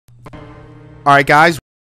Alright guys,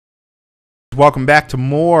 welcome back to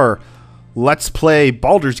more Let's Play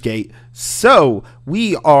Baldur's Gate. So,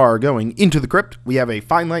 we are going into the crypt. We have a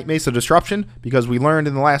Fine Light Mace of Disruption because we learned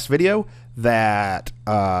in the last video that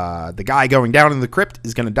the guy going down in the crypt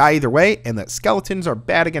is going to die either way, and that skeletons are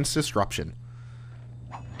bad against disruption.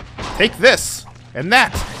 Take this, and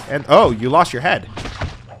that, and oh, you lost your head.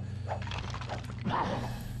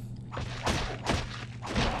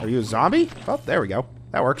 Are you a zombie? Oh, there we go.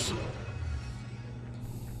 That works.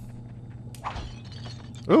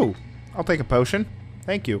 Ooh, I'll take a potion.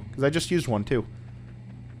 Thank you, because I just used one too.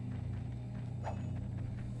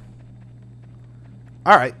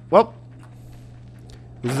 Alright, well.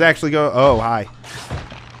 This is actually go. Oh, hi.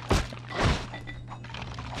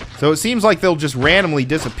 So it seems like they'll just randomly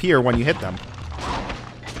disappear when you hit them.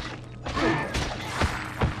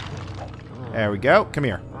 There we go. Come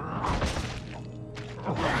here.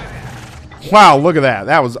 Wow, look at that.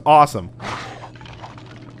 That was awesome.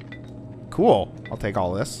 Cool. I'll take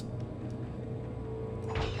all this.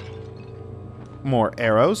 More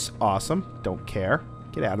arrows. Awesome. Don't care.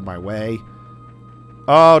 Get out of my way.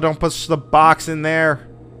 Oh, don't push the box in there.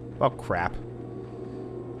 Oh, crap.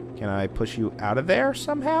 Can I push you out of there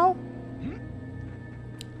somehow?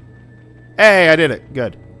 Hey, I did it.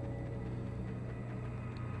 Good.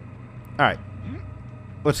 Alright.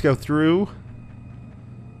 Let's go through.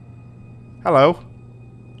 Hello.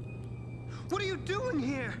 What are you doing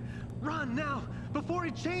here? Run now, before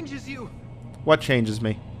it changes you. What changes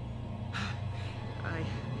me?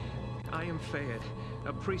 I am Fayed,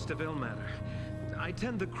 a priest of Ilmater. I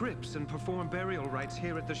tend the crypts and perform burial rites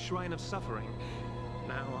here at the Shrine of Suffering.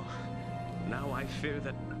 Now I fear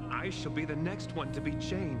that I shall be the next one to be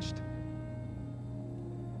changed.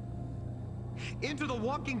 Into the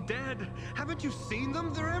Walking Dead! Haven't you seen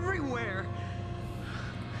them? They're everywhere!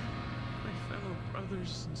 My fellow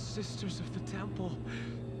brothers and sisters of the temple,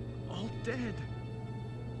 all dead.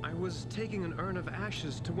 I was taking an urn of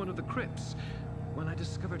ashes to one of the crypts when I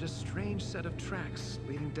discovered a strange set of tracks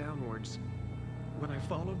leading downwards. When I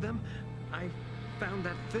followed them, I found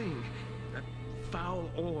that thing, that foul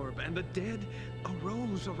orb, and the dead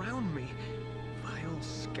arose around me. Vile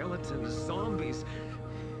skeletons, zombies,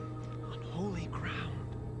 unholy ground.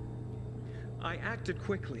 I acted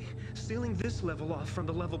quickly, sealing this level off from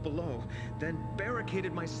the level below, then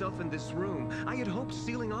barricaded myself in this room. I had hoped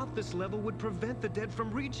sealing off this level would prevent the dead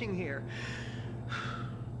from reaching here.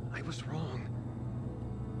 I was wrong.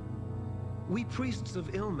 We priests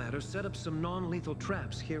of Ilmater set up some non-lethal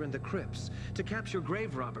traps here in the crypts to capture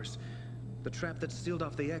grave robbers. The trap that sealed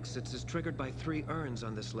off the exits is triggered by 3 urns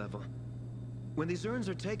on this level. When these urns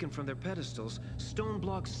are taken from their pedestals, stone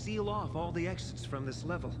blocks seal off all the exits from this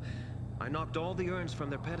level. I knocked all the urns from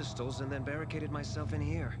their pedestals and then barricaded myself in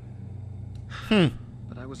here.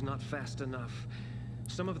 But I was not fast enough.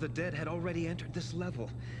 Some of the dead had already entered this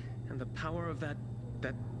level, and the power of that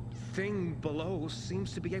thing below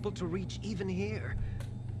seems to be able to reach even here.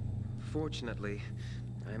 Fortunately,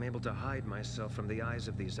 I am able to hide myself from the eyes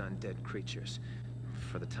of these undead creatures.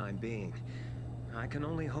 For the time being, I can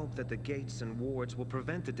only hope that the gates and wards will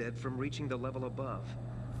prevent the dead from reaching the level above.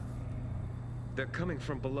 They're coming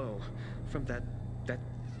from below, from that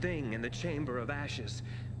thing in the Chamber of Ashes.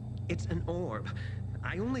 It's an orb.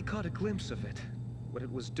 I only caught a glimpse of it, what it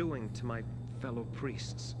was doing to my fellow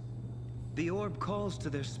priests. The orb calls to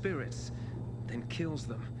their spirits, then kills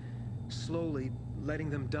them, slowly letting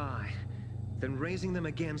them die, then raising them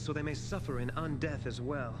again so they may suffer in undeath as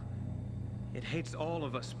well. It hates all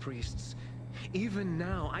of us priests. Even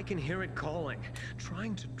now, I can hear it calling,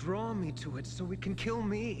 trying to draw me to it so it can kill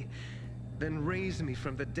me, then raise me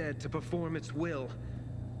from the dead to perform its will.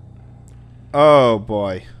 Oh,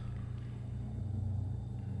 boy.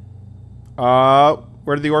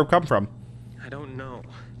 Where did the orb come from? I don't know.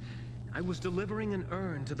 I was delivering an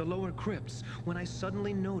urn to the lower crypts when I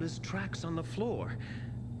suddenly noticed tracks on the floor.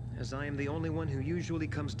 As I am the only one who usually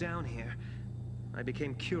comes down here, I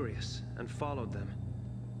became curious and followed them.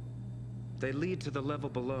 They lead to the level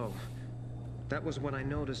below. That was when I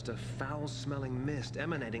noticed a foul-smelling mist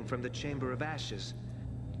emanating from the Chamber of Ashes.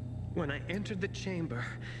 When I entered the chamber,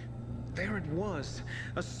 there it was,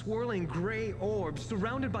 a swirling gray orb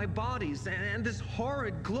surrounded by bodies and this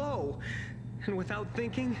horrid glow. And without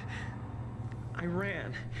thinking, I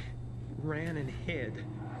ran and hid.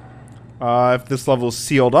 If this level's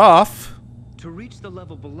sealed off. To reach the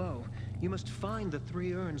level below, you must find the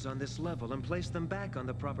 3 urns on this level and place them back on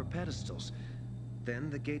the proper pedestals.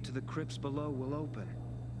 Then the gate to the crypts below will open.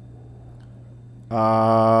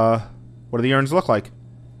 What do the urns look like?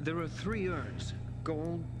 There are 3 urns,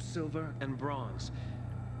 gold, silver, and bronze.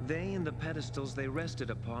 They and the pedestals they rested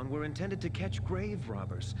upon were intended to catch grave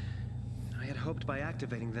robbers. I had hoped by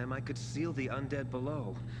activating them I could seal the undead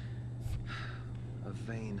below. A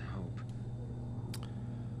vain hope.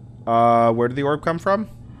 Where did the orb come from?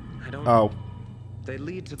 I don't Oh. know. They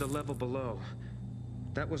lead to the level below.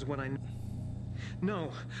 That was when I...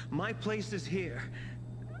 No, my place is here.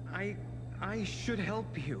 I should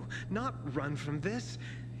help you, not run from this.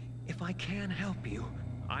 If I can help you,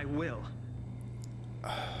 I will.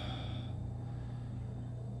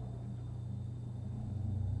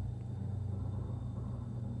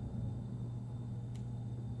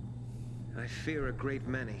 I fear a great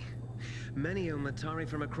many. Many Ilmatari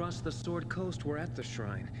from across the Sword Coast were at the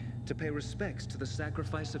shrine to pay respects to the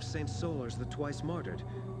sacrifice of Saint Solars the twice martyred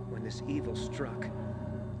when this evil struck.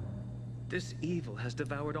 This evil has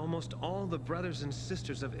devoured almost all the brothers and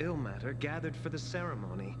sisters of Ilmater gathered for the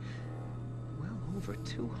ceremony. Well over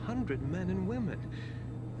 200 men and women.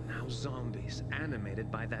 Now zombies, animated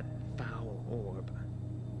by that foul orb.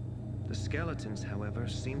 The skeletons, however,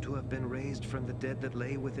 seem to have been raised from the dead that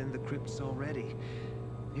lay within the crypts already.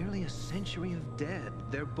 Nearly a century of dead,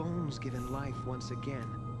 their bones given life once again.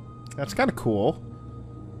 That's kind of cool.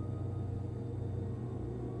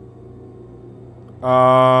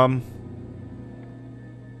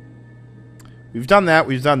 We've done that.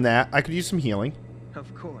 We've done that. I could use some healing.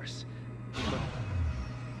 Of course.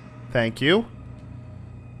 Thank you.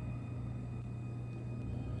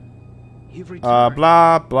 You've returned.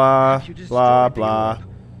 Blah, blah, You destroyed blah, the blah. orb.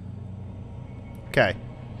 Okay.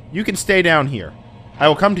 You can stay down here. I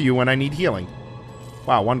will come to you when I need healing.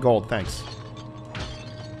 Wow, 1 gold. Thanks.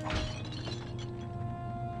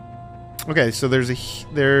 Okay, so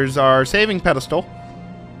there's our saving pedestal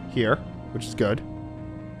here, which is good.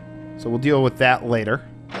 So we'll deal with that later.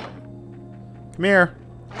 Come here.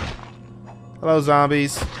 Hello,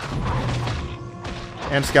 zombies.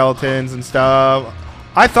 And skeletons and stuff.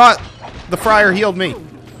 I thought the friar healed me.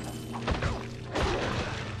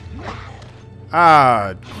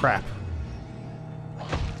 Ah, crap.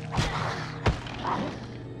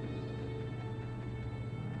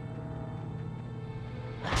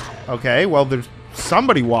 Okay, well, there's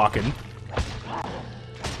somebody walking.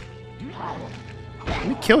 Let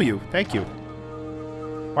me kill you. Thank you.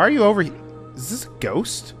 Why are you over here? Is this a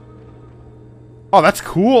ghost? Oh, that's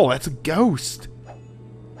cool. That's a ghost.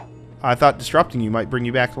 I thought disrupting you might bring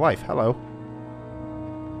you back to life. Hello.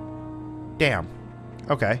 Damn.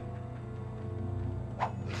 Okay.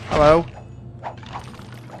 Hello.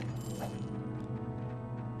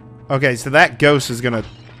 Okay, so that ghost is gonna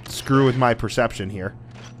screw with my perception here.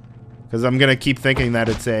 Because I'm gonna keep thinking that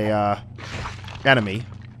it's a, enemy.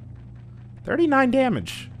 39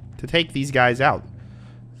 damage to take these guys out.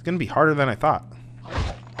 It's gonna be harder than I thought.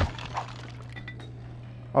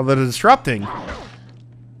 Although the disrupting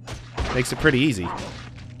makes it pretty easy.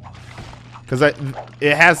 Because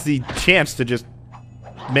it has the chance to just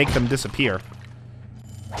make them disappear.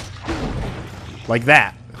 Like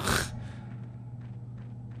that.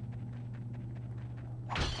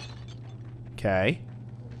 Okay.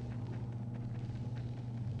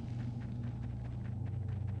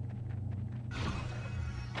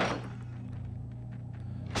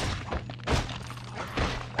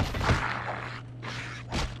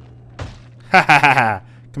 Ha ha ha ha.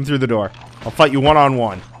 Come through the door. I'll fight you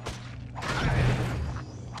one-on-one.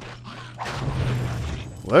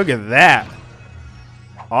 Look at that.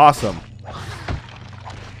 Awesome.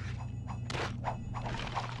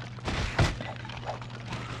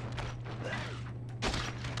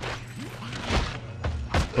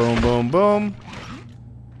 Boom, boom, boom.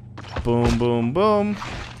 Boom, boom, boom.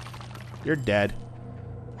 You're dead.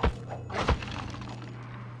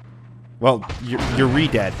 Well, you're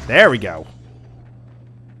re-dead. There we go.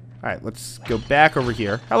 Alright, let's go back over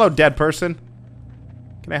here. Hello, dead person.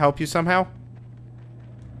 Can I help you somehow?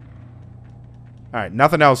 Alright,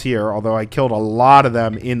 nothing else here, although I killed a lot of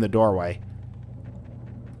them in the doorway.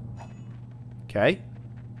 Okay.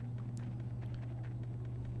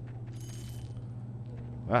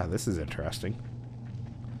 Wow, this is interesting.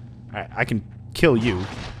 Alright, I can kill you.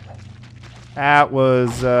 That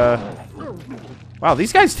was, wow,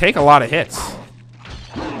 these guys take a lot of hits.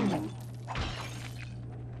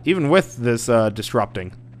 Even with this,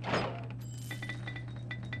 disrupting.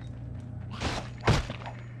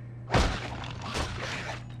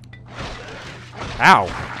 Ow.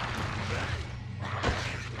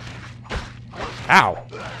 Ow.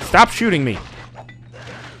 Stop shooting me.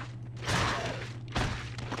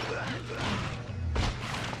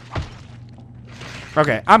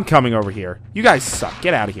 Okay, I'm coming over here. You guys suck.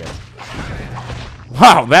 Get out of here.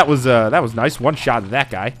 Wow, that was nice. One shot at that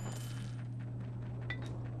guy.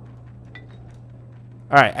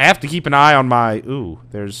 Alright, I have to keep an eye on my... Ooh,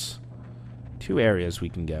 there's 2 areas we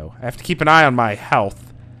can go. I have to keep an eye on my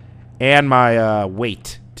health and my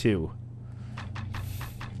weight, too.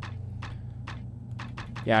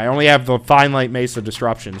 Yeah, I only have the Fine Light Mace of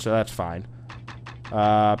Disruption, so that's fine.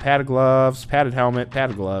 Padded gloves, padded helmet,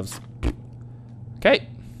 padded gloves. Okay.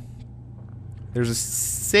 There's a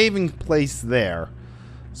saving place there.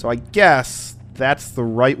 So I guess that's the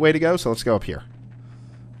right way to go, so let's go up here.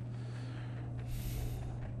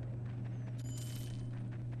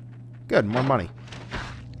 Good, more money.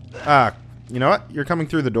 You know what? You're coming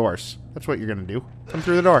through the doors. That's what you're gonna do. Come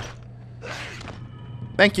through the door.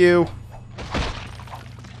 Thank you.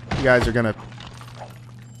 You guys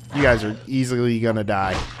are easily gonna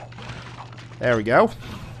die. There we go.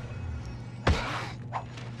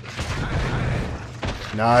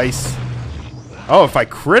 Nice. Oh, if I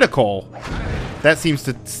critical, that seems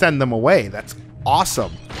to send them away. That's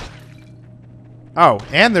awesome. Oh,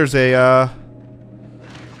 and there's a,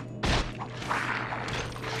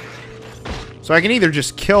 so I can either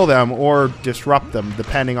just kill them or disrupt them,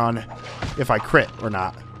 depending on if I crit or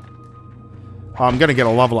not. Oh, I'm gonna get a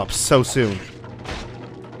level up so soon.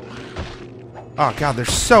 Oh, God,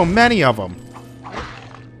 there's so many of them.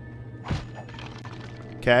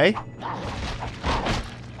 Okay.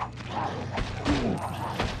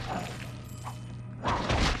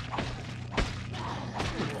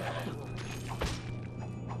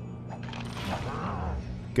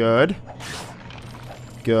 Good.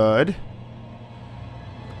 Good.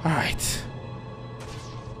 Alright.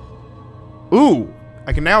 Ooh!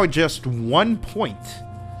 I can now adjust 1 point.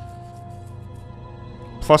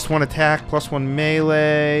 +1 attack, +1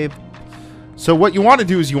 melee. So what you want to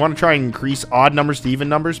do is you want to try and increase odd numbers to even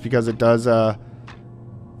numbers because it does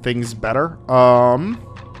things better. I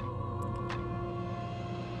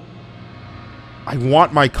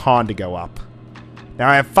want my con to go up. Now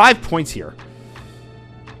I have 5 points here.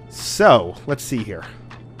 So, let's see here.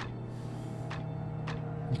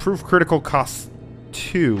 Improve critical cost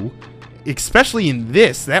 2. Especially in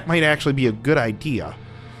this, that might actually be a good idea.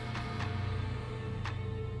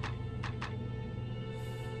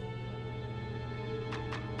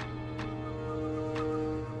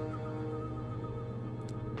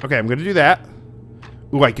 Okay, I'm gonna do that.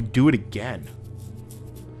 Ooh, I could do it again.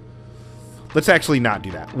 Let's actually not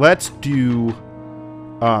do that. Let's do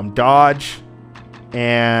dodge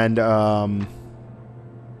and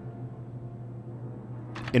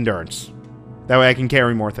endurance. That way I can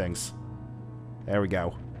carry more things. There we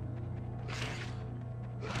go.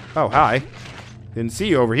 Oh, hi. Didn't see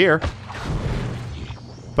you over here.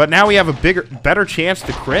 But now we have a better chance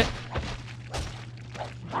to crit.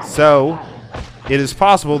 So, it is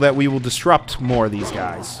possible that we will disrupt more of these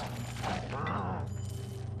guys.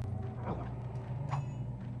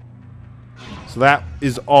 So that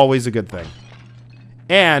is always a good thing.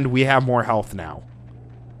 And we have more health now.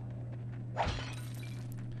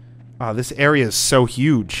 Oh, this area is so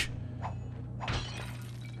huge.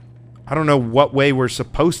 I don't know what way we're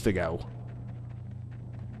supposed to go.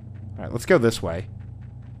 Alright, let's go this way.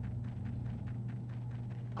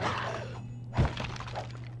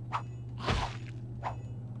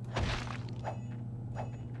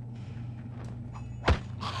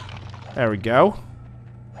 There we go.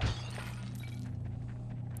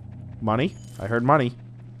 Money. I heard money.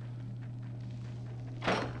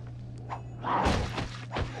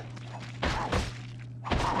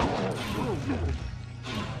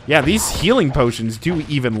 Yeah, these healing potions do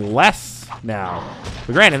even less now.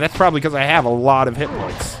 But granted, that's probably because I have a lot of hit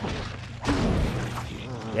points.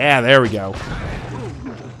 Yeah, there we go.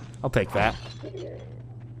 I'll take that.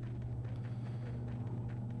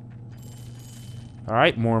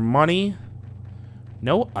 Alright, more money.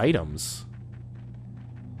 No items.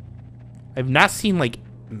 I've not seen, like,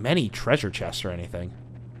 many treasure chests or anything.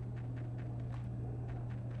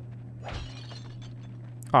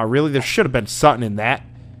 Oh, really? There should have been something in that.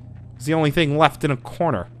 It's the only thing left in a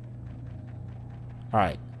corner.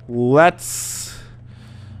 Alright, let's...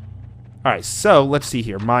 Alright, so, let's see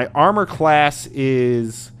here. My armor class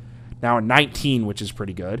is now a 19, which is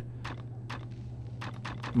pretty good.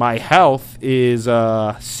 My health is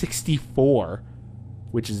 64,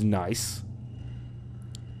 which is nice.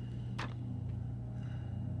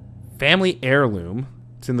 Family heirloom.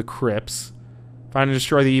 It's in the crypts. Find and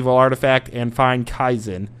destroy the evil artifact and find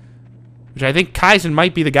Kaizen. Which I think Kaizen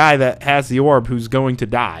might be the guy that has the orb who's going to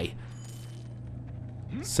die.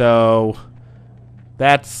 So,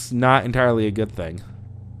 that's not entirely a good thing.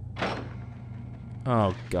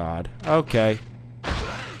 Oh, God. Okay.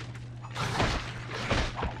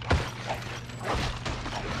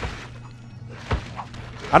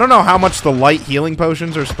 I don't know how much the light healing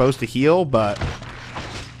potions are supposed to heal, but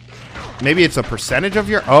maybe it's a percentage of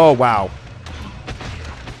your... Oh, wow.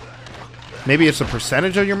 Maybe it's a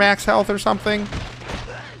percentage of your max health or something.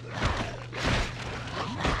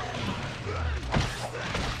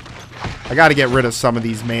 I gotta get rid of some of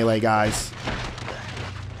these melee guys.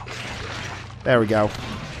 There we go.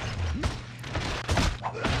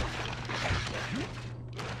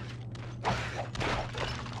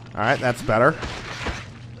 Alright, that's better.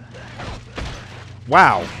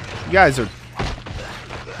 Wow. You guys are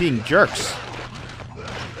being jerks.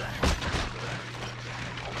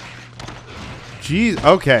 Jeez.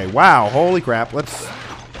 Okay, wow. Holy crap. Let's...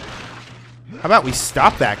 How about we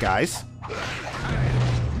stop that, guys?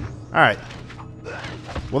 Alright.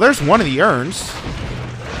 Well, there's one of the urns.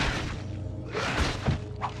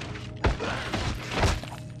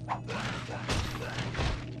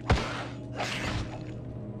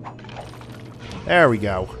 There we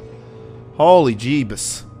go. Holy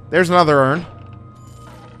jeebus. There's another urn.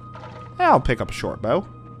 I'll pick up a short bow.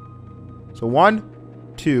 So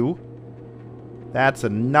 1, 2. That's a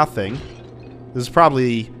nothing. This is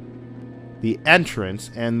probably the entrance,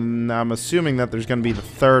 and I'm assuming that there's going to be the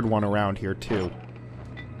third one around here too.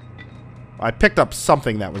 I picked up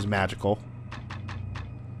something that was magical.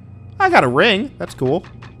 I got a ring. That's cool.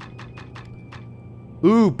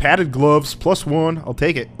 Ooh, padded gloves, +1. I'll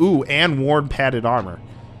take it. Ooh, and worn padded armor.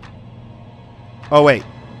 Oh, wait.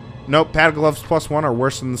 Nope, padded gloves +1 are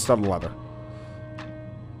worse than the studded leather.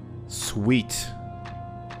 Sweet.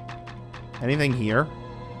 Anything here?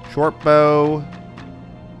 Short bow.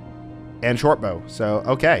 And short bow. So,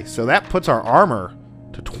 okay. So that puts our armor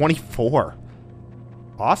to 24.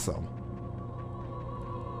 Awesome.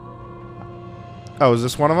 Oh, is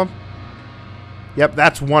this one of them? Yep,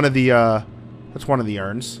 that's one of the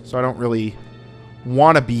urns. So I don't really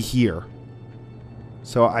want to be here.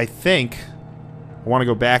 So I think I want to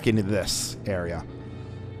go back into this area.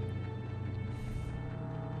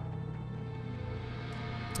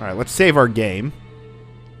 Alright, let's save our game.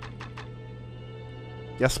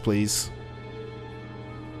 Yes, please.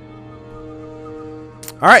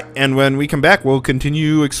 Alright, and when we come back, we'll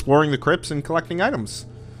continue exploring the crypts and collecting items.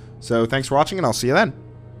 So thanks for watching, and I'll see you then.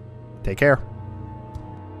 Take care.